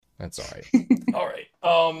That's all right. All right.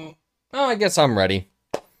 I guess I'm ready.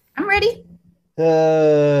 I'm ready.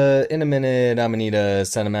 In a minute, I'm gonna need a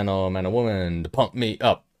sentimental man or woman to pump me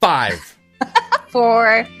up. 5,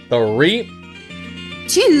 4, 3,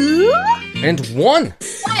 2, and 1. 1.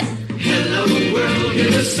 Hello world,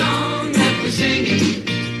 here's a song that we're singing.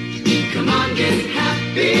 Come on, get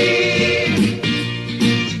happy.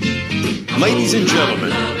 Ladies and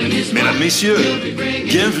gentlemen, mesdames, messieurs,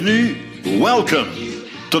 bienvenue, welcome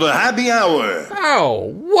to the Happy Hour.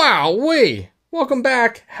 Oh, wow, welcome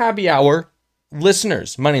back, Happy Hour.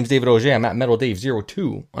 Listeners, my name's David Auger. I'm at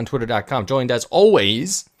MetalDave02 on Twitter.com, joined as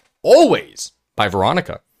always by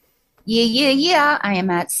Veronica. Yeah. I am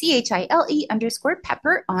at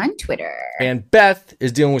CHILE_Pepper on Twitter. And Beth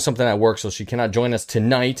is dealing with something at work, so she cannot join us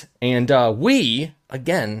tonight. And we,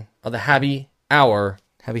 again, are the Happy Hour,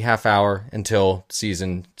 Happy Half Hour until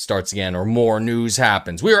season starts again or more news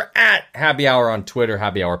happens. We are at Happy Hour on Twitter,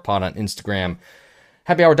 Happy Hour Pod on Instagram,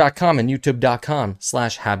 happyhour.com and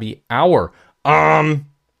youtube.com/Happy Hour.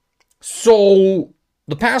 So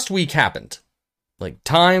the past week happened. Like,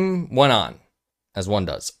 time went on, as one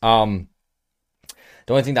does. The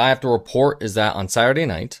only thing that I have to report is that on Saturday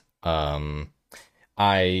night, I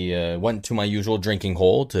went to my usual drinking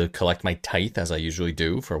hole to collect my tithe, as I usually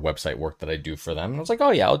do for website work that I do for them. And I was like,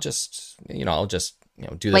 oh yeah, I'll just do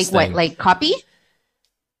this Like thing. what? Like copy?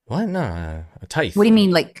 What? No, a tithe. What do you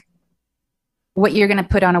mean? Like what you're going to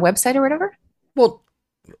put on a website or whatever? Well,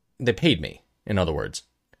 they paid me, in other words.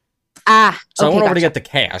 So I went over gotcha. to get the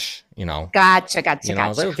cash, Gotcha. I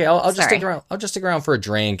was like, okay, I'll just stick around. I'll just stick around for a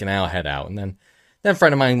drink and I'll head out. And then a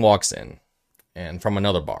friend of mine walks in, and from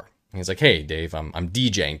another bar. He's like, hey, Dave, I'm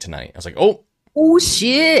DJing tonight. I was like, oh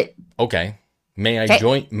shit. okay. May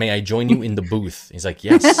I join you in the booth? He's like,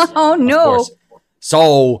 yes. Oh no. Of course.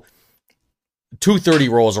 So 2:30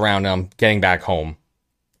 rolls around and I'm getting back home.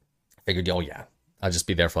 I figured, oh yeah, I'll just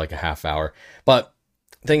be there for like a half hour. But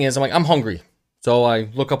the thing is, I'm hungry. So I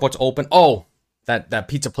look up what's open. Oh, that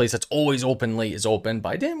pizza place that's always open late is open, but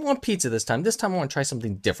I didn't want pizza this time. This time I want to try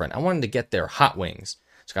something different. I wanted to get their hot wings.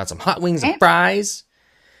 So I got some hot wings and fries.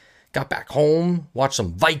 Got back home, watched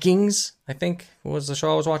some Vikings, I think was the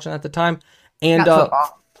show I was watching at the time. And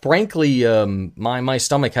frankly, my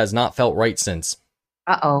stomach has not felt right since.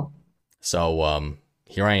 Uh-oh. So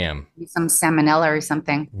here I am. Some salmonella or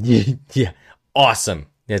something. Yeah. Awesome.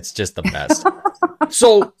 It's just the best.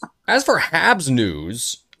 So as for Habs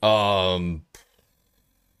news, there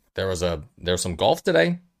was some golf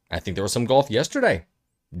today. I think there was some golf yesterday.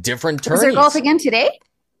 Different tourneys. Was there golf again today?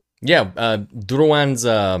 Yeah, Drouin's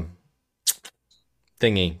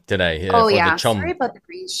thingy today. Oh for yeah. The Chum, Sorry about the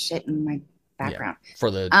green shit in my background. Yeah, for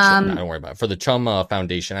the Chum, don't worry about it. For the Chum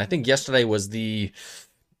Foundation. I think yesterday was the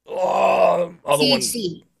other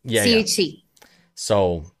CHC. one. Yeah, CHC.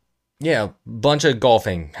 So yeah, bunch of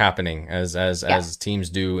golfing happening as teams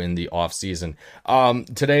do in the off season.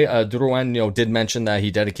 Today, Drouin, did mention that he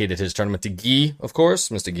dedicated his tournament to Guy, of course,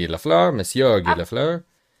 Mr. Guy Lafleur, Monsieur Guy Lafleur,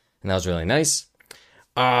 and that was really nice.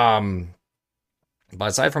 But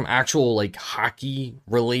aside from actual like hockey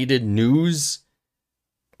related news,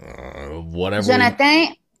 whatever.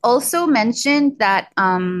 Jonathan also mentioned that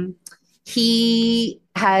he's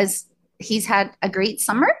had a great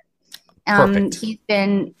summer. Perfect. He's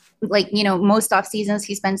been most off seasons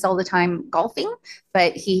he spends all the time golfing,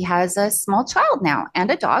 but he has a small child now and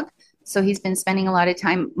a dog, so he's been spending a lot of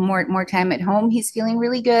time more time at home. He's feeling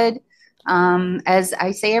really good. As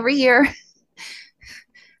I say every year,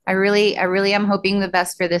 I really am hoping the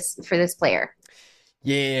best for this player.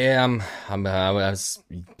 Yeah, I'm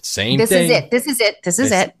same This thing. This is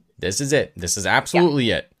it. This is absolutely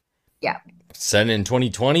it. Yeah. Said in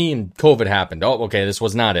 2020 and COVID happened. Oh, okay, this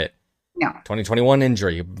was not it. No. 2021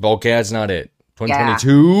 injury. Okay, that's not it.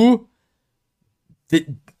 2022.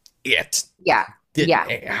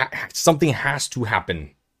 Something has to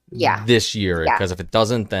happen. Yeah. This year, because if it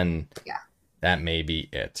doesn't, then that may be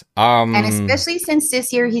it. And especially since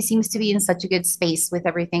this year he seems to be in such a good space with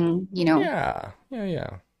everything, Yeah,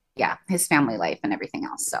 his family life and everything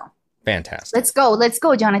else. So fantastic. Let's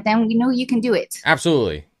go, Jonathan. We know you can do it.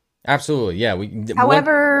 Absolutely. Yeah.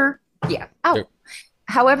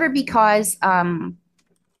 However, because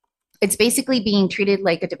it's basically being treated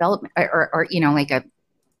like a development or like a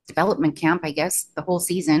development camp, I guess, the whole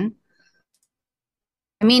season.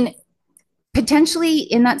 I mean, potentially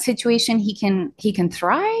in that situation, he can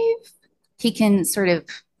thrive. He can sort of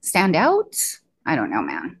stand out. I don't know,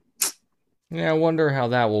 man. Yeah, I wonder how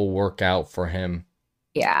that will work out for him.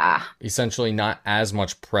 Yeah. Essentially not as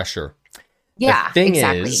much pressure. Yeah, the thing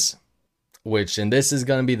exactly. is, and this is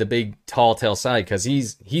going to be the big tall tale side, because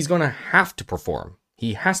he's going to have to perform.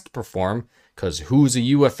 He has to perform because who's a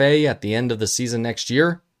UFA at the end of the season next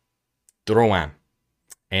year? Drouin.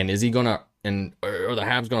 And is he going to, or the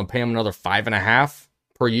Habs going to pay him another 5.5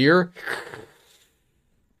 per year?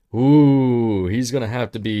 Ooh, he's going to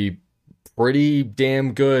have to be pretty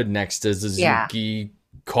damn good next to Suzuki,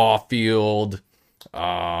 Caulfield,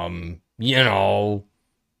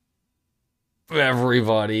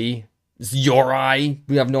 everybody. Uri.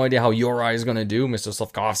 We have no idea how Uri is going to do. Mr.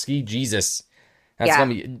 Slavkovsky. Jesus. That's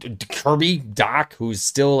going to be Kirby, Doc, who's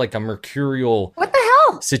still like a mercurial What the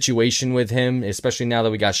hell? situation with him, especially now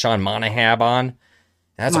that we got Sean Monahab on.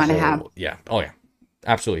 That's a whole, yeah. Oh, yeah.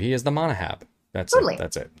 Absolutely. He is the Monahab. That's Totally. it.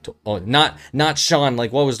 That's it. Oh, not Sean.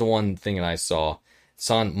 Like, what was the one thing that I saw?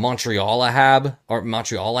 Son Montrealahab or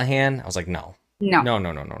Montrealahan? I was like, no.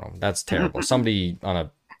 That's terrible. Somebody on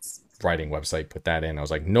a writing website put that in. I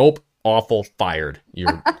was like, nope, awful, fired.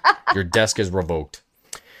 Your desk is revoked.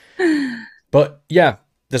 But yeah,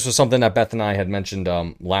 this was something that Beth and I had mentioned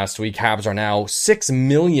last week. Habs are now $6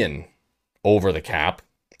 million over the cap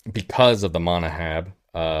because of the Monahab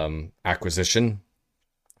acquisition.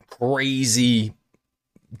 Crazy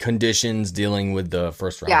conditions dealing with the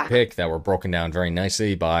first round pick that were broken down very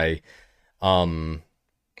nicely by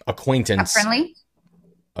acquaintance. Cap friendly?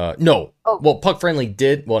 No. Oh. Well, puck friendly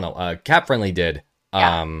did. Well, no. Cap friendly did.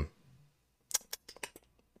 Yeah.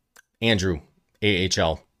 Andrew,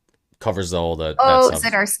 AHL, covers all the.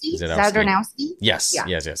 Zadarski? Zadornowski? Yes, yeah.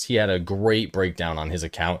 yes. He had a great breakdown on his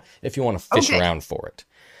account. If you want to fish around for it.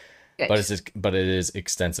 Good. But it is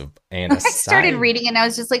extensive. And I started reading and I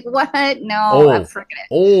was just like, what? No, forget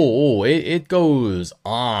it. It goes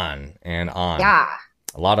on and on. Yeah.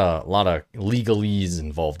 A lot of legalese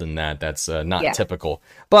involved in that. That's not typical.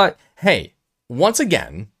 But hey, once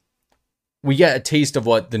again, we get a taste of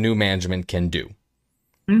what the new management can do.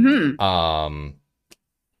 Mm-hmm.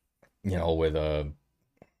 With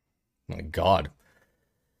my God.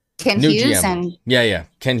 Ken Hughes GM.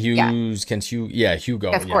 Ken Hughes. Hugo. Yeah,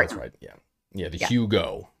 that's right. The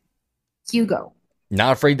Hugo.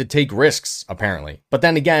 Not afraid to take risks, apparently. But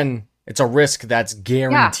then again, it's a risk that's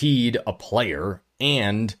guaranteed a player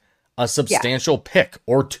and a substantial pick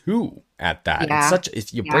or two at that. Yeah.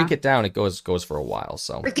 If you break it down, it goes for a while.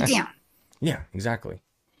 So break it down. Yeah, exactly.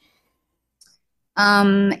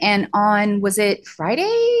 And on, was it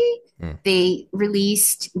Friday? They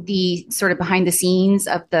released the sort of behind the scenes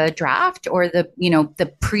of the draft or the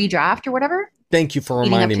pre-draft or whatever. Thank you for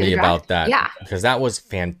reminding me about that. Yeah. Because that was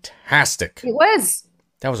fantastic. It was.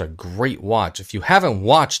 That was a great watch. If you haven't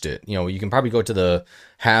watched it, you can probably go to the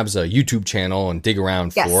Habs YouTube channel and dig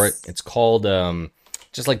around for it. It's called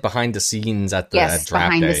just like behind the scenes at draft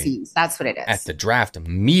behind day. The scenes. That's what it is. At the draft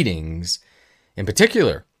meetings in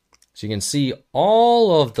particular. So you can see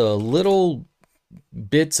all of the little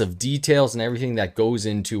bits of details and everything that goes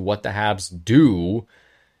into what the Habs do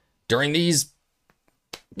during these,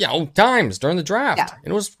 times during the draft. Yeah.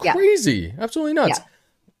 And it was crazy. Absolutely nuts.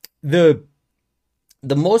 Yeah.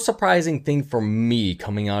 The most surprising thing for me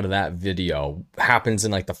coming out of that video happens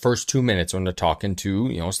in like the first 2 minutes when they're talking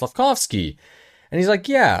to, Slavkovsky. And he's like,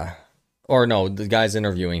 the guy's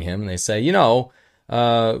interviewing him and they say,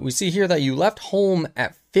 we see here that you left home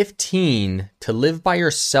at 15 to live by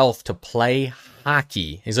yourself to play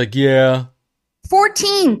hockey. He's like,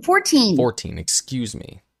 14, excuse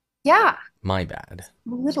me. Yeah. My bad.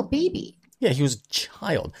 Little baby. Yeah, he was a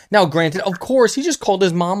child. Now, granted, of course, he just called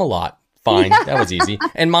his mom a lot. Fine, that was easy.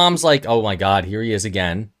 And mom's like, oh my God, here he is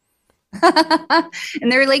again.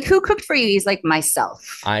 And they're like, who cooked for you? He's like,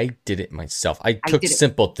 myself. I did it myself. I took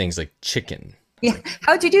simple things like chicken. Yeah.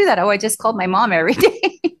 How'd you do that? Oh, I just called my mom every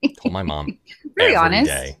day. Call my mom Very every honest.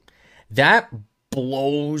 day. That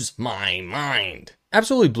blows my mind.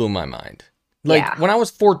 Absolutely blew my mind. Like when I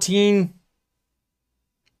was 14,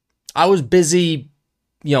 I was busy,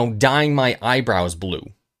 dyeing my eyebrows blue.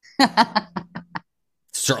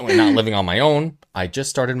 Certainly not living on my own. I just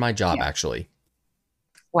started my job, actually.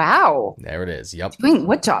 Wow. There it is. Yep. Doing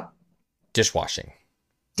what job? Dishwashing.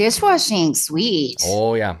 Dishwashing. Sweet.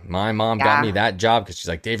 Oh, yeah. My mom got me that job because she's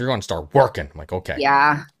like, Dave, you're going to start working. I'm like, okay.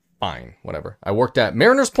 Yeah. Fine. Whatever. I worked at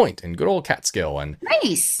Mariners Point in good old Catskill. And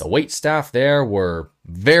nice. The wait staff there were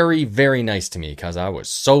very, very nice to me because I was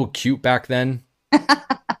so cute back then.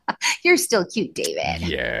 You're still cute, David.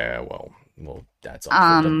 Yeah. Well, that's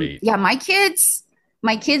up for debate. Yeah. My kids,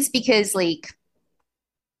 because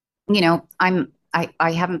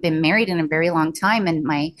I haven't been married in a very long time and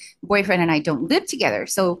my boyfriend and I don't live together.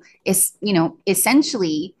 So it's,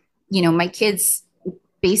 essentially, my kids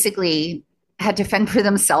basically had to fend for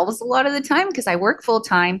themselves a lot of the time because I work full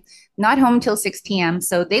time, not home till 6 p.m.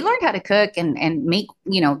 So they learned how to cook and make,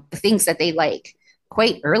 the things that they like.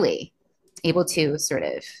 quite early, able to sort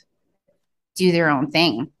of do their own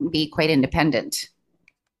thing, be quite independent.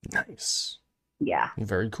 Nice. Yeah.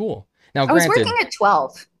 Very cool. Now, I was granted, working at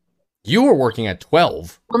 12. you were working at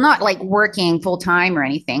 12. Well, not like working full time or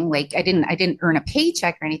anything. Like I didn't earn a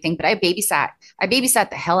paycheck or anything, but I babysat. I babysat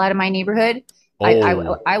the hell out of my neighborhood.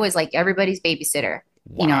 Oh, I was like everybody's babysitter.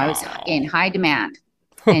 wow. You know, I was in high demand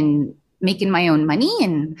and making my own money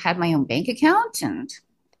and had my own bank account and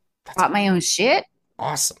bought my own shit.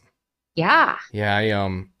 Awesome. Yeah. Yeah,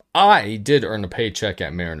 I did earn a paycheck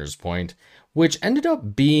at Mariners Point, which ended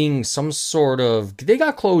up being some sort of, they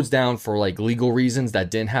got closed down for like legal reasons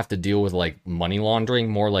that didn't have to deal with like money laundering,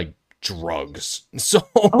 more like drugs. So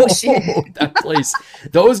Oh shit. that place,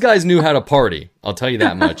 those guys knew how to party. I'll tell you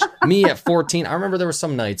that much. Me at 14, I remember there were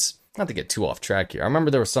some nights, not to get too off track here. I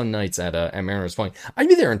remember there were some nights at Mariners Point. I'd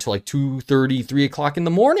be there until like 2:30, 3 o'clock in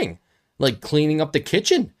the morning, like cleaning up the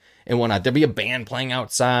kitchen. And whatnot, there'd be a band playing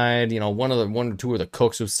outside. You know, one or two of the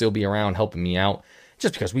cooks would still be around helping me out,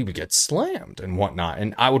 just because we would get slammed and whatnot.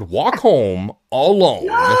 And I would walk home alone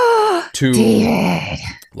David.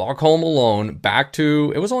 walk home alone back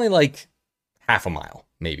to. It was only like half a mile,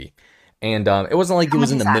 maybe, and it wasn't like it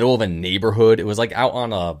was in the middle of a neighborhood. It was like out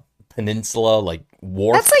on a peninsula, like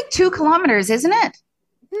wharf. That's like 2 kilometers, isn't it?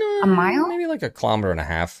 A mile? maybe like 1.5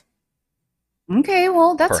 kilometers. Okay,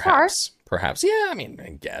 well, that's far. Perhaps. Yeah, I mean,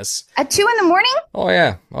 I guess. At 2 in the morning? Oh,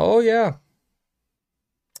 yeah. Oh, yeah.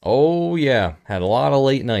 Oh, yeah. Had a lot of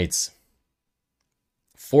late nights.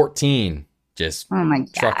 14. Just Oh my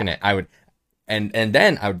God. trucking it. I would, and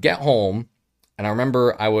then I would get home, and I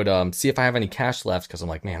remember I would see if I have any cash left, because I'm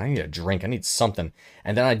like, man, I need a drink. I need something.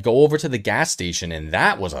 And then I'd go over to the gas station, and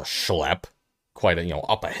that was a schlep. Quite a,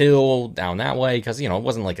 up a hill, down that way, because, it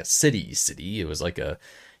wasn't like a city. It was like a,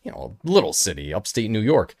 little city, upstate New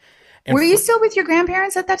York. And Were you still with your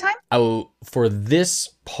grandparents at that time? For this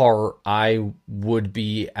part, I would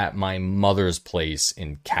be at my mother's place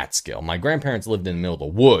in Catskill. My grandparents lived in the middle of the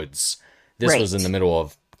woods. This was in the middle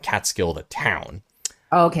of Catskill, the town.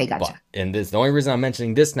 Okay, gotcha. The only reason I'm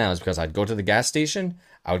mentioning this now is because I'd go to the gas station.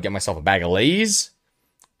 I would get myself a bag of Lay's,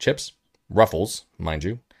 chips, Ruffles, mind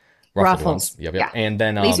you. Ruffled ones. Yep. Yeah. And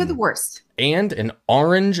then These are the worst. And an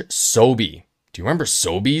orange Sobe. Do you remember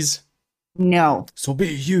Sobeys? No. So be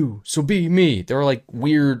you, so be me. They were like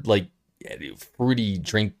weird, like fruity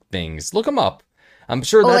drink things. Look them up. I'm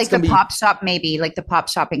sure that's like the gonna be pop shop, maybe like the pop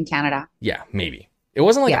shop in Canada. Yeah, maybe. It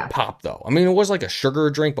wasn't like Yeah. a pop though. I mean, it was like a sugar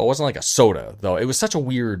drink, but it wasn't like a soda though. It was such a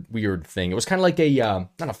weird thing. It was kind of like a not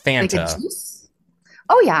a Fanta. Like a juice?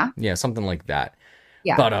 Oh yeah. Yeah, something like that.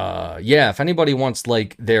 Yeah. But yeah, if anybody wants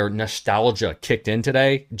like their nostalgia kicked in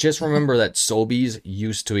today, just remember that Sobeys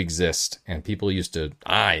used to exist, and people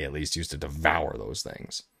I at least used to devour those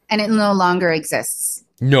things. And it no longer exists.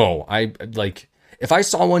 No, I like if I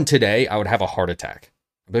saw one today, I would have a heart attack.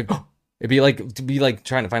 It'd be like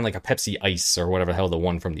trying to find like a Pepsi Ice or whatever the hell the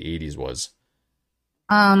one from the 80s was.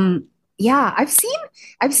 Yeah, I've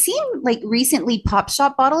seen like recently pop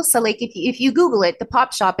shop bottles. So like if you Google it, the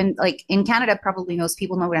pop shop, and like in Canada, probably most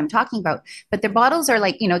people know what I'm talking about. But their bottles are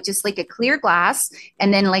like, just like a clear glass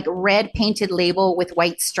and then like red painted label with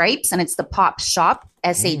white stripes, and it's the pop shop,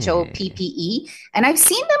 SHOPPE. And I've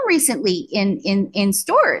seen them recently in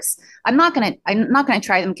stores. I'm not gonna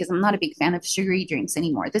try them because I'm not a big fan of sugary drinks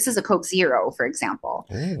anymore. This is a Coke Zero, for example.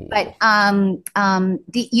 Ooh. But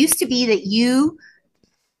it used to be that you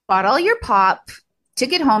bought all your pop,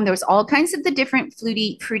 took it home. There was all kinds of the different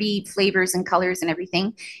fruity flavors and colors and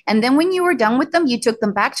everything. And then when you were done with them, you took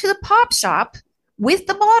them back to the pop shop with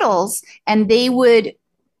the bottles, and they would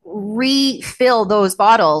refill those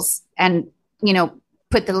bottles and,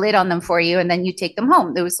 put the lid on them for you. And then you take them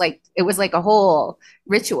home. It was like a whole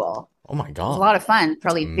ritual. Oh my It was God. a lot of fun,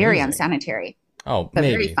 probably very amazing. unsanitary, Oh, but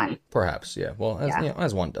maybe. very fun. Perhaps, yeah. Well, as, Yeah.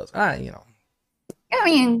 as one does. I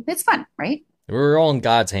mean, it's fun, right? We were all in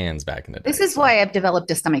God's hands back in the day. This is so. why I've developed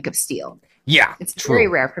a stomach of steel. Yeah, It's true. very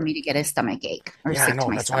rare for me to get a stomach ache or Yeah, I sick to know.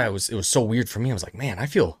 my That's stomach. why it was so weird for me. I was like, man, I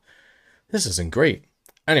feel this isn't great.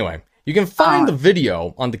 Anyway, you can find the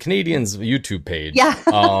video on the Canadiens YouTube page. Yeah.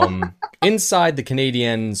 Inside the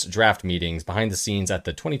Canadiens draft meetings, behind the scenes at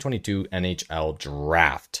the 2022 NHL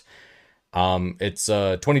draft. It's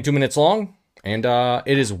 22 minutes long, and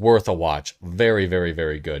it is worth a watch. Very, very,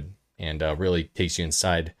 very good, and really takes you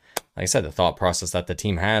inside, like I said, the thought process that the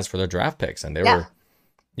team has for their draft picks. And they were,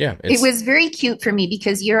 It was very cute for me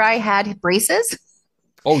because Uri had braces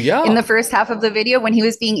oh yeah, in the first half of the video when he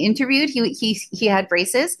was being interviewed. He had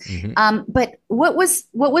braces. Mhm. But what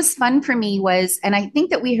was fun for me was, and I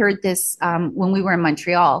think that we heard this when we were in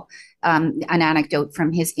Montreal, an anecdote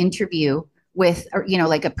from his interview with, or,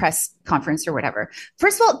 like a press conference or whatever.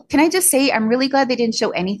 First of all, can I just say, I'm really glad they didn't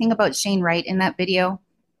show anything about Shane Wright in that video.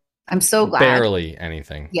 I'm so glad. Barely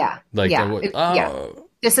anything. Yeah. Like, yeah. yeah.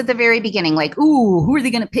 Just at the very beginning, like, ooh, who are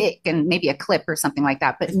they going to pick? And maybe a clip or something like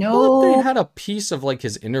that. But I no. thought they had a piece of like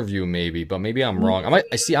his interview, maybe, but maybe I'm wrong. I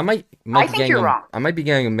think you're wrong. I might be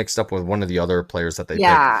getting him mixed up with one of the other players that they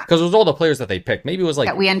picked. Because it was all the players that they picked. Maybe it was like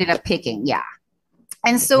that we ended up picking. Yeah.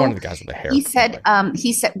 And so one of the guys with the hair. He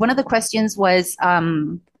said one of the questions was,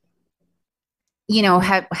 have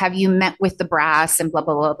you met with the brass and blah,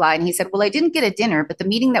 blah, blah, blah. And he said, well, I didn't get a dinner, but the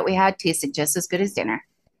meeting that we had tasted just as good as dinner.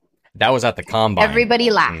 That was at the combine.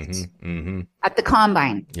 Everybody laughed. At the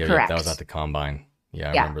combine. Yeah, correct. That was at the combine.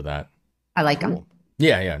 Yeah, I remember that. I like him.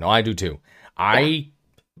 Yeah. No, I do too. Again,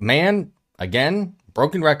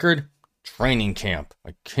 broken record, training camp.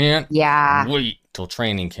 I can't wait till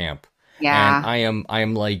training camp. Yeah. And I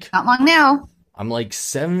am like, not long now. I'm like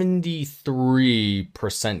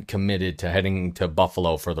 73% committed to heading to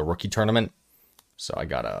Buffalo for the rookie tournament. So I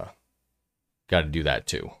gotta do that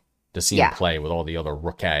too. To see him play with all the other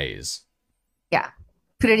rookies. Yeah.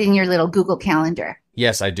 Put it in your little Google Calendar.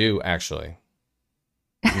 Yes, I do, actually.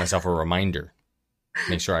 Give myself a reminder.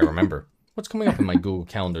 Make sure I remember. What's coming up in my Google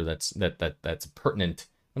Calendar that's pertinent?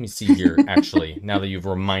 Let me see here, actually, now that you've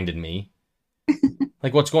reminded me.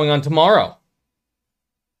 Like, what's going on tomorrow?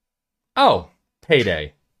 Oh,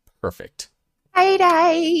 payday. Perfect.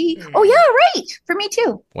 Payday. Oh, yeah, right. For me,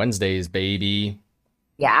 too. Wednesdays, baby.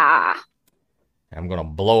 Yeah. I'm going to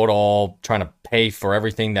blow it all trying to pay for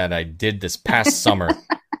everything that I did this past summer.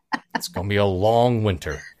 It's going to be a long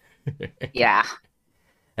winter. Yeah.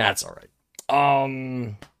 That's all right.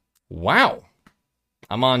 Wow.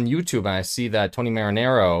 I'm on YouTube and I see that Tony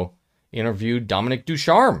Marinaro interviewed Dominic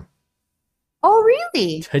Ducharme. Oh,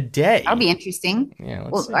 really? Today. That'll be interesting. Yeah,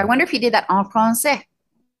 let's see. I wonder if he did that en français.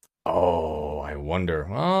 Oh, I wonder.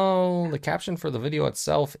 Well, the caption for the video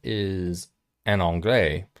itself is en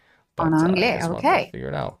anglais. En anglais, okay. Figure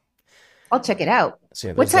it out. I'll check it out. So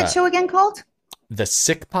yeah, what's that show again called? The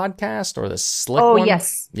Sick Podcast or the Slick one? Oh,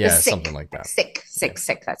 yes. Yeah, something like that. Sick.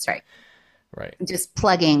 That's right. Right. Just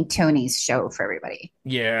plugging Tony's show for everybody.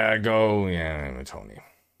 Yeah, Tony.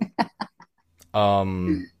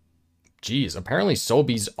 Geez, apparently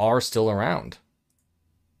Sobeys are still around.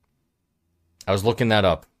 I was looking that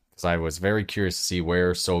up because I was very curious to see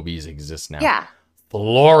where Sobeys exists now. Yeah.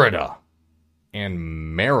 Florida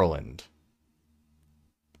and Maryland.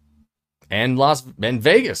 And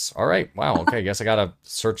Vegas. All right. Wow. Okay. I guess I got to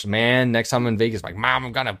search, man. Next time I'm in Vegas, like, Mom,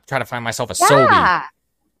 I'm going to try to find myself a Sobe.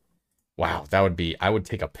 Wow. I would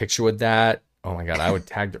take a picture with that. Oh my God. I would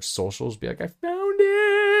tag their socials, be like, I found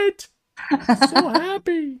it. So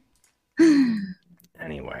happy.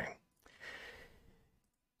 Anyway.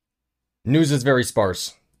 News is very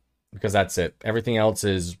sparse because that's it. Everything else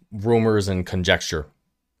is rumors and conjecture,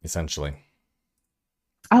 essentially.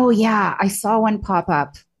 Oh, yeah. I saw one pop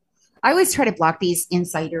up. I always try to block these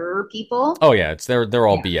insider people. Oh, yeah. They're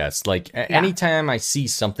all BS. Like, anytime I see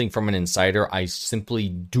something from an insider, I simply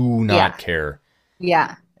do not care.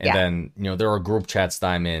 Yeah. And then, there are group chats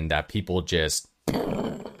that I'm in that people just,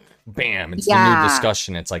 bam, it's the new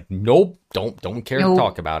discussion. It's like, nope, don't care to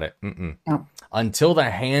talk about it. Nope. Until the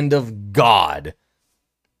hand of God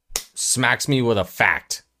smacks me with a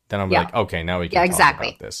fact. Then I'm like, okay, now we can talk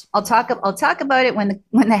about this. I'll talk about it when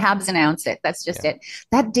the Habs announced it. That's just it.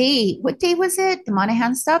 That day, what day was it? The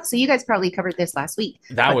Monahan stuff. So you guys probably covered this last week.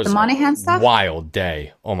 That was the Monahan stuff. Wild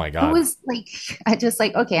day. Oh my God. It was like,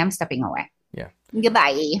 okay, I'm stepping away. Yeah.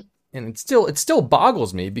 Goodbye. And it still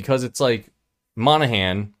boggles me because it's like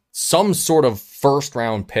Monahan, some sort of first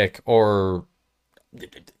round pick or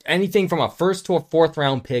anything from a first to a fourth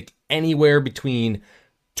round pick anywhere between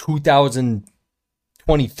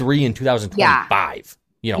 2023 and 2025.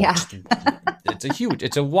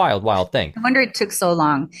 It's a wild thing. I wonder it took so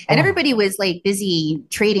long. And everybody was like busy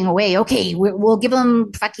trading away. Okay, we'll give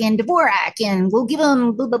them fucking Dvorak and we'll give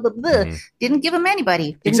them blah, blah, blah, blah. Mm-hmm. Didn't give them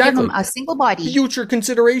anybody. Didn't give them a single body. Future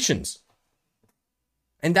considerations.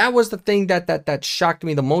 And that was the thing that shocked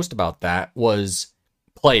me the most about that was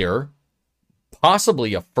player,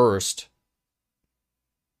 possibly a first.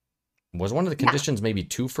 Was one of the conditions maybe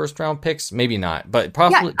 2 first-round picks? Maybe not, but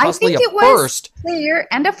possibly a first player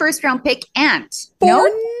and a first-round pick and for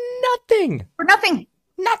nothing. For nothing.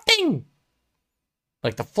 Nothing.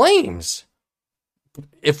 Like the Flames.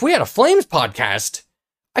 If we had a Flames podcast,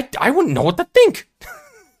 I wouldn't know what to think.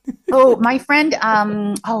 Oh, my friend,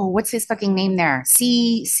 what's his fucking name there?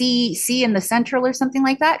 C in the Central or something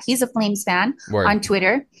like that. He's a Flames fan on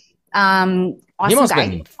Twitter. Awesome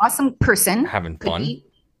guy, awesome person. Having fun.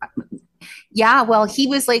 Yeah, well, he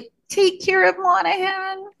was like take care of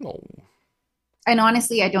Monahan. Oh. And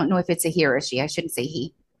honestly, I don't know if it's a he or a she. I shouldn't say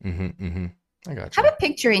he. I got Have you. a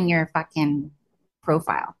picture in your fucking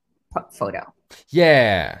profile photo.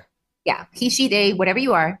 Yeah. Yeah, he, she, they, whatever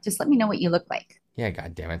you are. Just let me know what you look like. Yeah,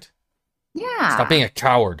 god damn it. Yeah. Stop being a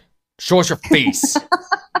coward. Show us your face.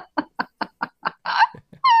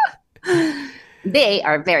 They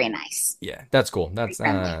are very nice. Yeah, that's cool. That's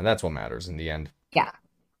friendly. that's what matters in the end. Yeah.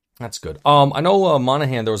 That's good. I know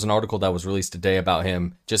Monahan, there was an article that was released today about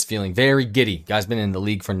him just feeling very giddy. Guy's been in the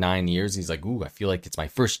league for 9 years. He's like, ooh, I feel like it's my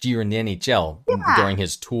first year in the NHL during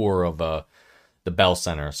his tour of the Bell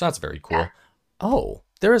Center. So that's very cool. Yeah. Oh,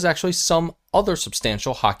 there is actually some other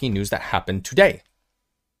substantial hockey news that happened today.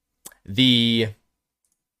 The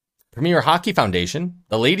Premier Hockey Foundation,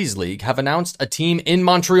 the Ladies League, have announced a team in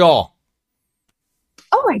Montreal.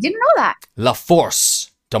 Oh, I didn't know that. La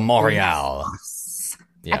Force de Montréal.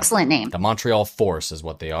 Yeah. Excellent name. The Montreal Force is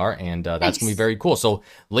what they are, and that's Nice. going to be very cool. So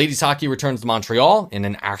ladies hockey returns to Montreal in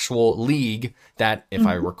an actual league that, if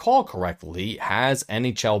I recall correctly, has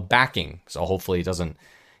NHL backing. So hopefully it doesn't,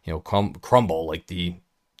 crumble like the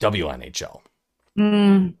WNHL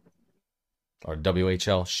Mm, or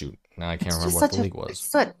WHL. Shoot, now I can't it's remember just what such the a league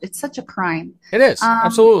was. it's such a crime. It is,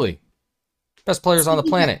 absolutely. Best players on the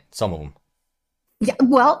speaking of- planet, some of them. Yeah.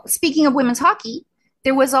 Well, speaking of women's hockey,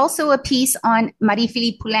 there was also a piece on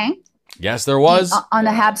Marie-Philippe Poulin Yes, there was. on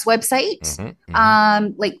the Habs website,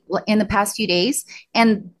 like in the past few days,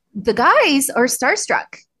 and the guys are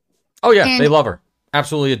starstruck. Oh yeah, and- they love her.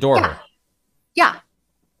 Absolutely adore Yeah. her. Yeah.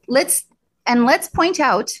 Let's point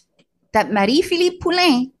out that Marie-Philippe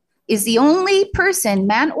Poulin is the only person,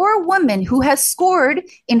 man or woman, who has scored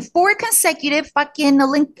in 4 consecutive fucking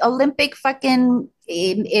Olympic fucking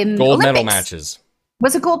Gold medal Olympics. matches.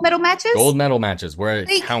 Was it gold medal matches? Gold medal matches where it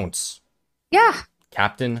Like- counts. Yeah.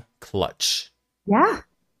 Captain Clutch. Yeah.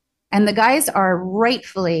 And the guys are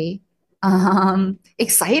rightfully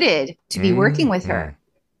excited to be working with her.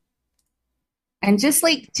 And just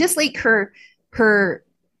like her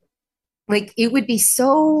like it would be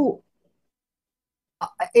so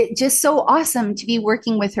just so awesome to be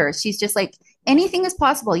working with her. She's just like, anything is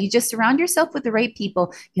possible. You just surround yourself with the right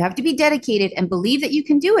people. You have to be dedicated and believe that you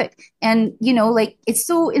can do it. And like it's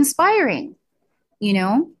so inspiring,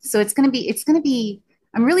 so it's going to be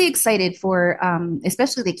I'm really excited for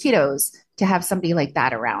especially the kiddos to have somebody like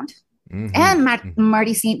that around. And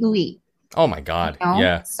Marty St. Louis. Oh my God. You know?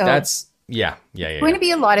 Yeah. So- That's yeah. Going to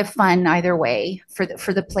be a lot of fun either way for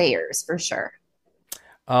the players for sure.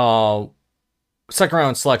 Second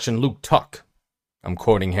round selection, Luke Tuck. I'm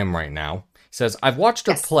quoting him right now. He says, I've watched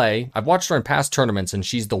her Yes. play. I've watched her in past tournaments, and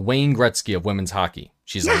she's the Wayne Gretzky of women's hockey.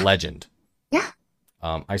 She's a Yeah. legend. Yeah.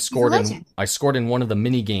 I scored legend. in one of the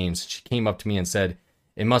mini games. She came up to me and said,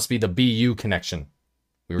 it must be the BU connection.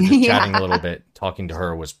 We were just chatting a little bit. Talking to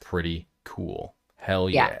her was pretty cool. Hell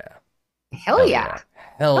yeah. Yeah. Hell yeah.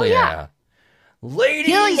 Hell Hell yeah. yeah.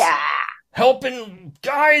 Ladies Hell yeah. helping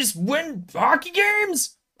guys win hockey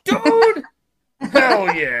games? Dude.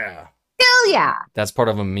 Hell yeah. Hell yeah. That's part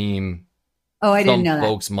of a meme. Oh, I Some didn't know that.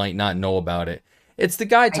 folks might not know about it. It's the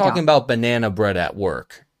guy talking about banana bread at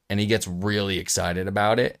work, and he gets really excited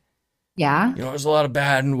about it. Yeah. There's a lot of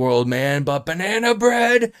bad in the world, man, but banana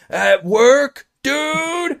bread at work,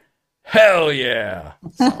 dude? Hell yeah.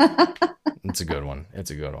 So, it's a good one.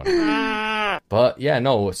 But yeah,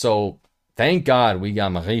 no, so thank God we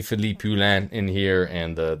got Marie-Philippe Poulin in here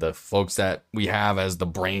and the folks that we have as the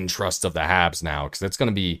brain trust of the Habs now, because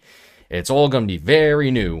it's all going to be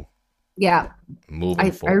very new Yeah. moving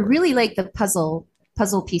I forward. really like the puzzle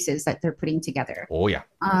pieces that they're putting together. Oh, yeah.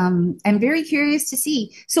 I'm very curious to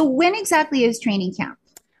see. So when exactly is training camp?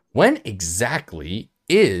 When exactly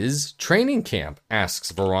is training camp?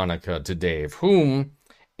 Asks Veronica to Dave, whom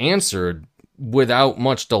answered without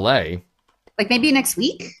much delay. Like maybe next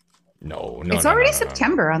week? No. It's no, already no, no, no.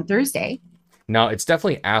 September on Thursday. No, it's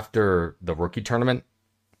definitely after the rookie tournament,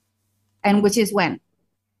 And which is when?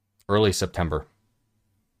 early September.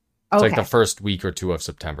 It's Okay. like the first week or two of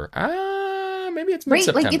September. Maybe it's Right.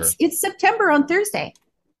 mid-September. Like it's September on Thursday.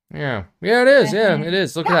 Yeah, it is. Yeah, it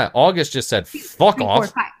is. Look at that. August just said, fuck 3, 4,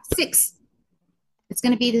 off. 5, 6. It's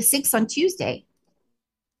going to be the 6th on Tuesday.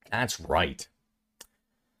 That's right.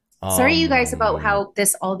 Sorry, you guys, about how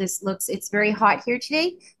all this looks. It's very hot here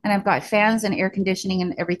today, and I've got fans and air conditioning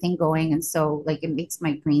and everything going, and so like it makes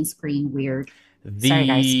my green screen weird. Sorry,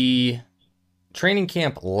 The training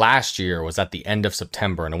camp last year was at the end of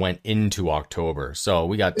September and it went into October. So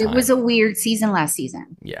we got time. It was a weird season last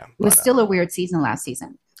season. yeah. It was still a weird season last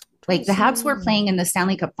season. Like the Habs were playing in the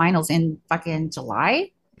Stanley Cup Finals in fucking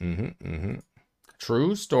July.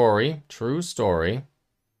 True story.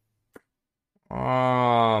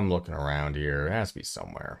 I'm looking around here. It has to be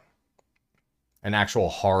somewhere. An actual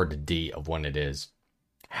hard date of when it is.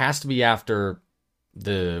 Has to be after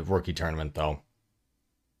the rookie tournament, though.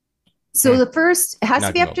 So the first has Not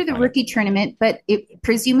to be gonna after the find it. rookie tournament, but it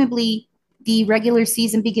presumably the regular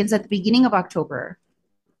season begins at the beginning of October.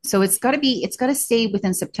 So it's got to stay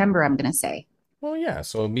within September, I'm going to say. Well, yeah.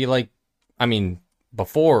 So it'd be like, I mean,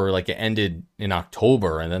 before, like, it ended in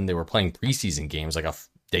October, and then they were playing preseason games like a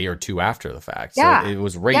day or two after the fact. So Yeah. it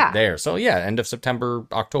was right Yeah. there. So yeah, end of September,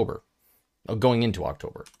 October, going into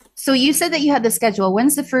October. So you said that you had the schedule.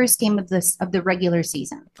 When's the first game of the regular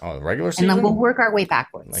season? Oh, the regular And season, then we'll work our way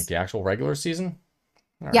backwards. like the actual regular season.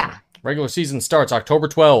 All right. Yeah. Regular season starts October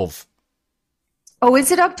 12th. Oh, is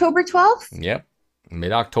it October 12th? Yep,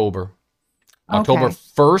 mid-October. October Okay.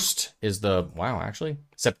 1st is actually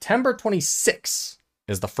September 26th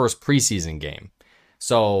is the first preseason game.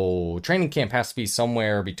 So training camp has to be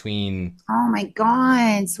somewhere between Oh my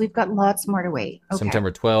God. So we've got lots more to wait. Okay.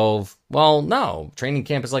 September 12th. Well, no, training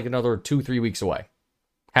camp is like another 2-3 weeks away.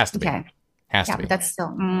 Has to be. Okay. Has Yeah, to be. but that's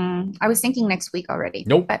still, I was thinking next week already.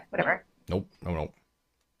 Nope. But whatever. Nope.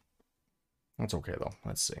 That's okay though.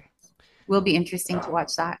 Let's see. Will be interesting to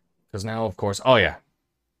watch that. Because now, of course, oh yeah,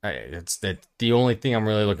 it's the only thing I'm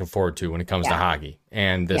really looking forward to when it comes to Yeah. hockey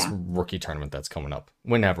and this Yeah. rookie tournament that's coming up,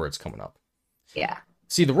 whenever it's coming up. Yeah.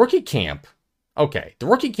 See, the rookie camp, okay, the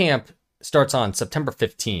rookie camp starts on September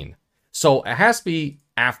 15th. So it has to be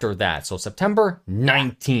after that. So September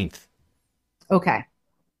 19th. Okay.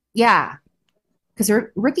 Yeah. Because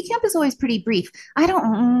rookie camp is always pretty brief. I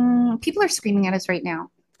don't, people are screaming at us right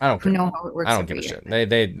now I don't who care. know how it works. I don't every give a year.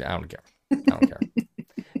 shit. I don't care. I don't care.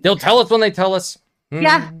 They'll tell us when they tell us. Hmm.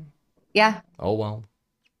 Yeah. Yeah. Oh, well.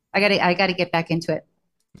 I gotta get back into it.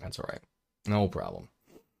 That's all right. No problem.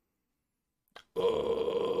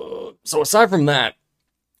 So aside from that,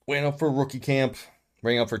 waiting up for rookie camp,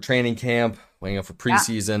 waiting up for training camp, waiting up for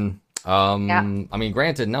preseason. Yeah. I mean,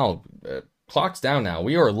 granted, no, clock's down now.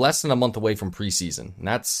 We are less than a month away from preseason. And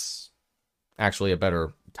that's actually a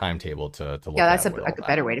better timetable to look Yeah, that's at. a, with like all a that.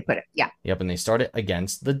 better way to put it. Yeah. Yep, and they start it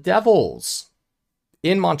against the Devils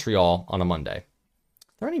in Montreal on a Monday.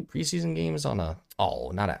 Are there any preseason games on a...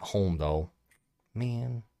 Oh, not at home, though.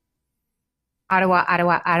 Man. Ottawa. Lots of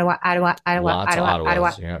Ottawa.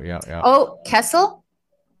 Ottawas. Yeah. Oh, Kessel?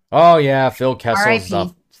 Oh, yeah, Phil Kessel's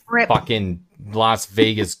R.I.P. Rip. fucking Las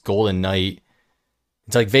Vegas Golden Knight.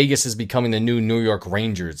 It's like Vegas is becoming the new New York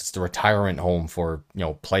Rangers. It's the retirement home for,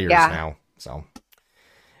 players Yeah. now. So,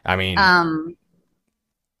 I mean...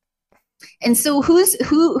 And so who's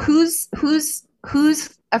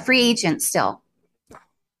a free agent still?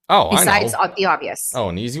 oh, Besides I know. the obvious. Oh,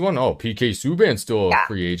 an easy one? Oh, PK Subban's still a Yeah.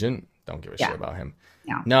 free agent. Don't give a Yeah. shit about him.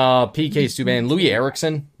 No. PK Subban, Louis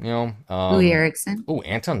Erickson, Louis Erickson. Oh,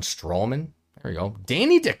 Anton Strawman. There you go.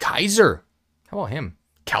 Danny DeKaiser. How about him?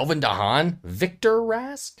 Calvin DeHaan, Victor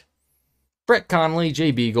Rask, Brett Connolly,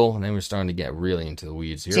 Jay Beagle, and then we're starting to get really into the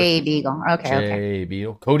weeds here. Jay Beagle. Okay. Jay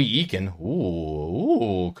Beagle. Cody Eakin.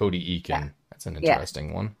 Ooh, Cody Eakin. Yeah. That's an Yeah.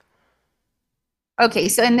 interesting one. Okay.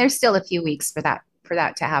 So, and there's still a few weeks for that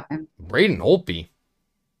to happen. Braden Holtby.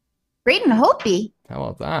 Braden Holtby. How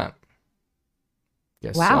about that?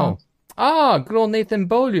 Guess Wow. so. Ah, good old Nathan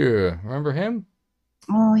Beaulieu. Remember him?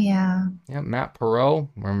 Oh yeah, Yeah, Matt Perot.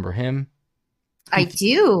 Remember him? I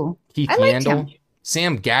do. Keith I liked Yandel. him.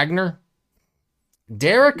 Sam Gagner.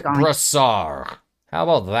 Derek Gone. Brassard. How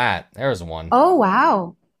about that? There's one. Oh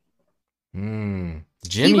wow.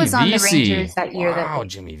 Jimmy was on the Vesey. Rangers that year that- Wow,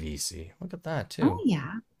 Jimmy Vesey. Look at that, too. Oh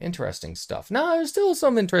yeah. Interesting stuff. No, there's still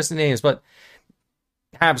some interesting names, but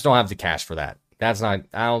Habs don't have the cash for that. That's not.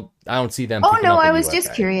 I don't see them. Oh picking no, up a I was UFA.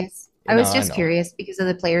 just curious. I No, was I just know. curious because of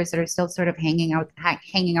the players that are still sort of hanging out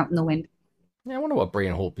in the wind. Yeah, I wonder what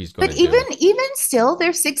Braden Holtby's going But to do. even still,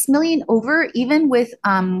 they're 6 million over, even with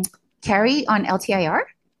Carey on LTIR.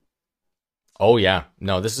 Oh yeah,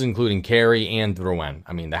 no, this is including Carey and Drouin.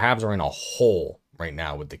 I mean, the Habs are in a hole right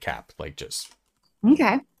now with the cap. Like, just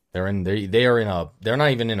Okay. they're not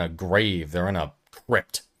even in a grave. They're in a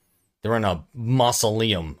crypt. They're in a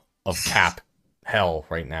mausoleum of cap hell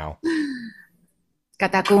right now.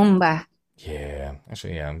 Catacumba. Yeah,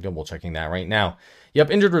 actually, yeah, I'm double checking that right now. Yep,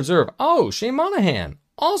 injured reserve. Oh, Shane Monahan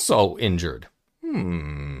also injured.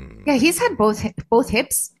 Yeah, he's had both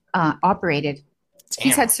hips operated.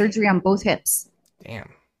 He's Damn. had surgery on both hips. Damn.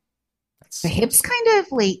 That's The hips kind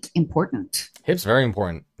of like important. hips very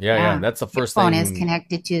important. Yeah, Yeah. that's the first Bone thing. is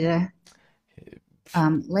connected to the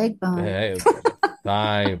leg bone. Hey,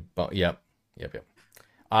 thigh, yep.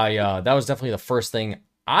 That was definitely the first thing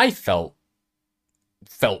I felt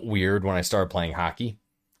weird when I started playing hockey.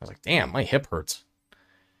 I was like, damn, my hip hurts.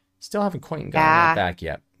 Still haven't quite gotten Yeah. that back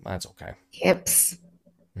yet. That's okay. Hips.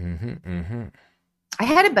 Mm-hmm. I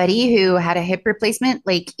had a buddy who had a hip replacement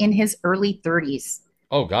like in his early 30s.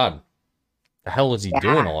 Oh, God. The hell is he Yeah.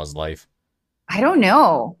 doing all his life? I don't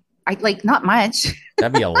know. I like not much.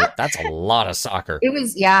 That's a lot of soccer. It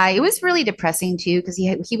was really depressing too because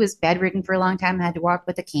he was bedridden for a long time, had to walk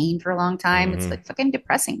with a cane for a long time. It's Mhm. like fucking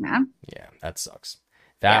depressing, man. Yeah, that sucks.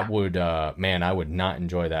 That would, man, I would not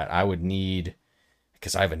enjoy that. I would need,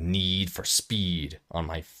 because I have a need for speed on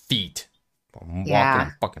my feet.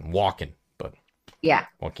 I'm fucking walking, but Yeah.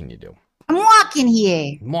 what can you do? I'm walking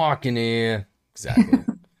here. I'm walking here. Exactly.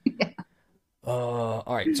 All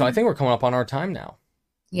right, so I think we're coming up on our time now.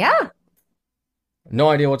 Yeah. No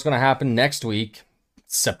idea what's going to happen next week.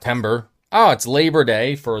 September. Oh, it's Labor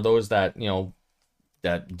Day for those that,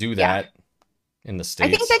 that do that in the States.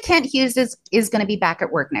 I think that Kent Hughes is going to be back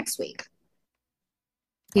at work next week.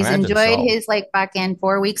 He's Imagine enjoyed so. his like back in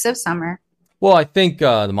 4 weeks of summer. Well, I think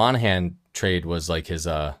the Monahan trade was like his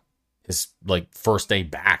like first day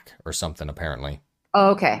back or something, apparently.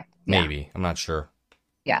 Oh, okay. Yeah. Maybe. I'm not sure.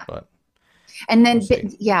 Yeah. But And then, We'll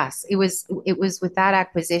see. yes, it was with that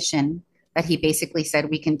acquisition that he basically said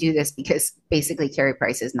we can do this because basically Carey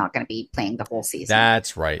Price is not going to be playing the whole season.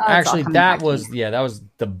 that's right. Oh, it's all Actually, coming that back was in. that was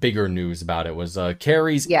the bigger news about it was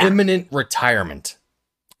Carey's Yeah. imminent retirement.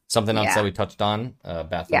 Something else Yeah. that we touched on,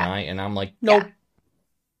 Beth Yeah. and I, and I'm like, nope. Yeah.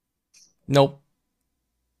 Nope.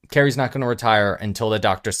 Carey's not going to retire until the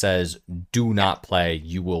doctor says, do not play.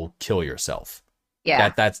 You will kill yourself. Yeah.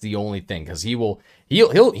 That's the only thing, because he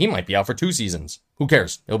might be out for 2 seasons. Who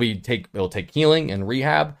cares? It'll take healing and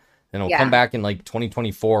rehab, and it'll Yeah. come back in like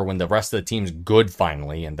 2024 when the rest of the team's good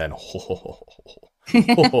finally, and then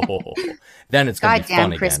then it's gonna be fun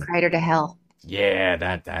Goddamn Chris again. Kreider to hell. Yeah,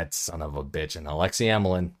 that son of a bitch, and Alexei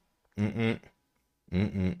Emelin.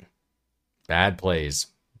 Bad plays.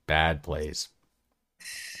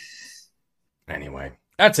 Anyway,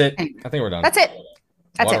 that's it. I think we're done. That's it.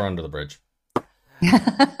 That's Water under the bridge.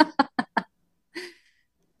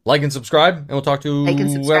 Like and subscribe, and we'll talk to Like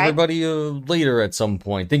and subscribe. everybody later at some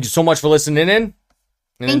point. Thank you so much for listening in, and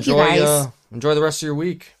Thank you, guys. Enjoy the rest of your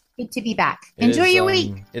week. Good to be back. It Enjoy is, your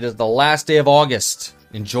week. It is the last day of August.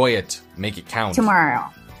 Enjoy it. Make it count.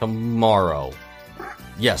 Tomorrow.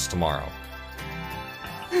 Yes, tomorrow.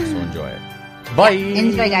 So enjoy it. Bye.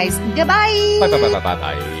 Enjoy, guys. Goodbye. Bye. Bye. Bye.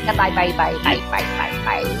 Bye. Bye. Bye.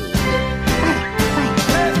 Bye. Bye.